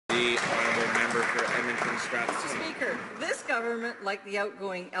member for Edmonton Strathcona. Speaker, this government, like the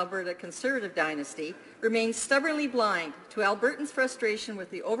outgoing Alberta Conservative dynasty, remains stubbornly blind to Albertans' frustration with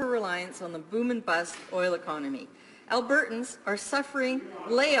the over-reliance on the boom and bust oil economy. Albertans are suffering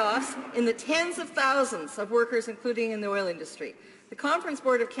layoffs in the tens of thousands of workers, including in the oil industry. The Conference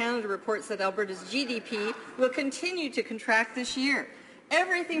Board of Canada reports that Alberta's GDP will continue to contract this year.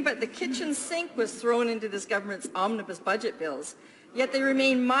 Everything but the kitchen sink was thrown into this government's omnibus budget bills, yet they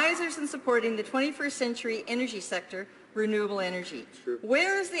remain misers in supporting the 21st century energy sector, renewable energy.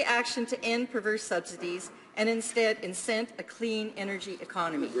 Where is the action to end perverse subsidies and instead incent a clean energy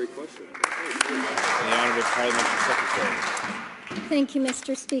economy? Great question. The Honourable Parliamentary Secretary. Thank you,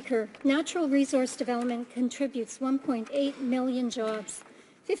 Mr. Speaker. Natural resource development contributes 1.8 million jobs,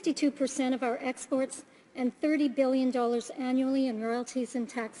 52% of our exports, and $30 billion annually in royalties and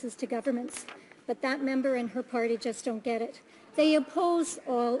taxes to governments. But that member and her party just don't get it. They oppose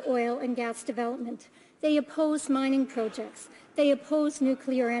all oil and gas development. They oppose mining projects. They oppose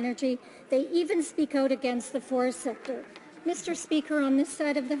nuclear energy. They even speak out against the forest sector. Mr. Speaker, on this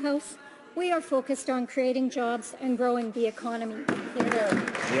side of the House, we are focused on creating jobs and growing the economy.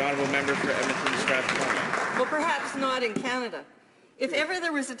 The Honourable Member for Edmonton Strathcona. Well, perhaps not in Canada. If ever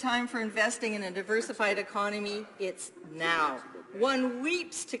there was a time for investing in a diversified economy, it's now. One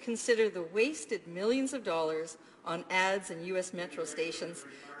weeps to consider the wasted millions of dollars on ads in U.S. metro stations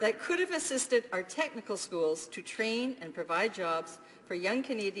that could have assisted our technical schools to train and provide jobs for young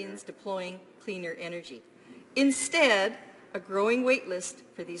Canadians deploying cleaner energy. Instead, a growing wait list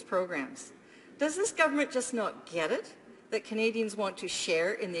for these programs. Does this government just not get it that Canadians want to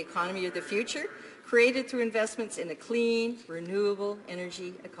share in the economy of the future, created through investments in a clean, renewable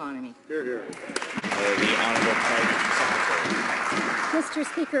energy economy? Hear, hear. The Honourable Parliamentary Secretary. Mr.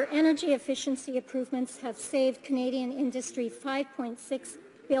 Speaker, energy efficiency improvements have saved Canadian industry $5.6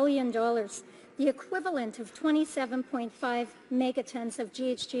 billion, the equivalent of 27.5 megatons of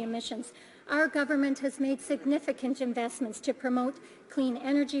GHG emissions. Our government has made significant investments to promote clean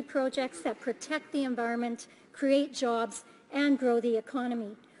energy projects that protect the environment, create jobs, and grow the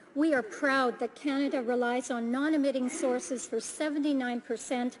economy. We are proud that Canada relies on non-emitting sources for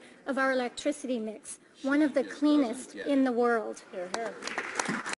 79% of our electricity mix, one of the cleanest in the world. Hear, hear.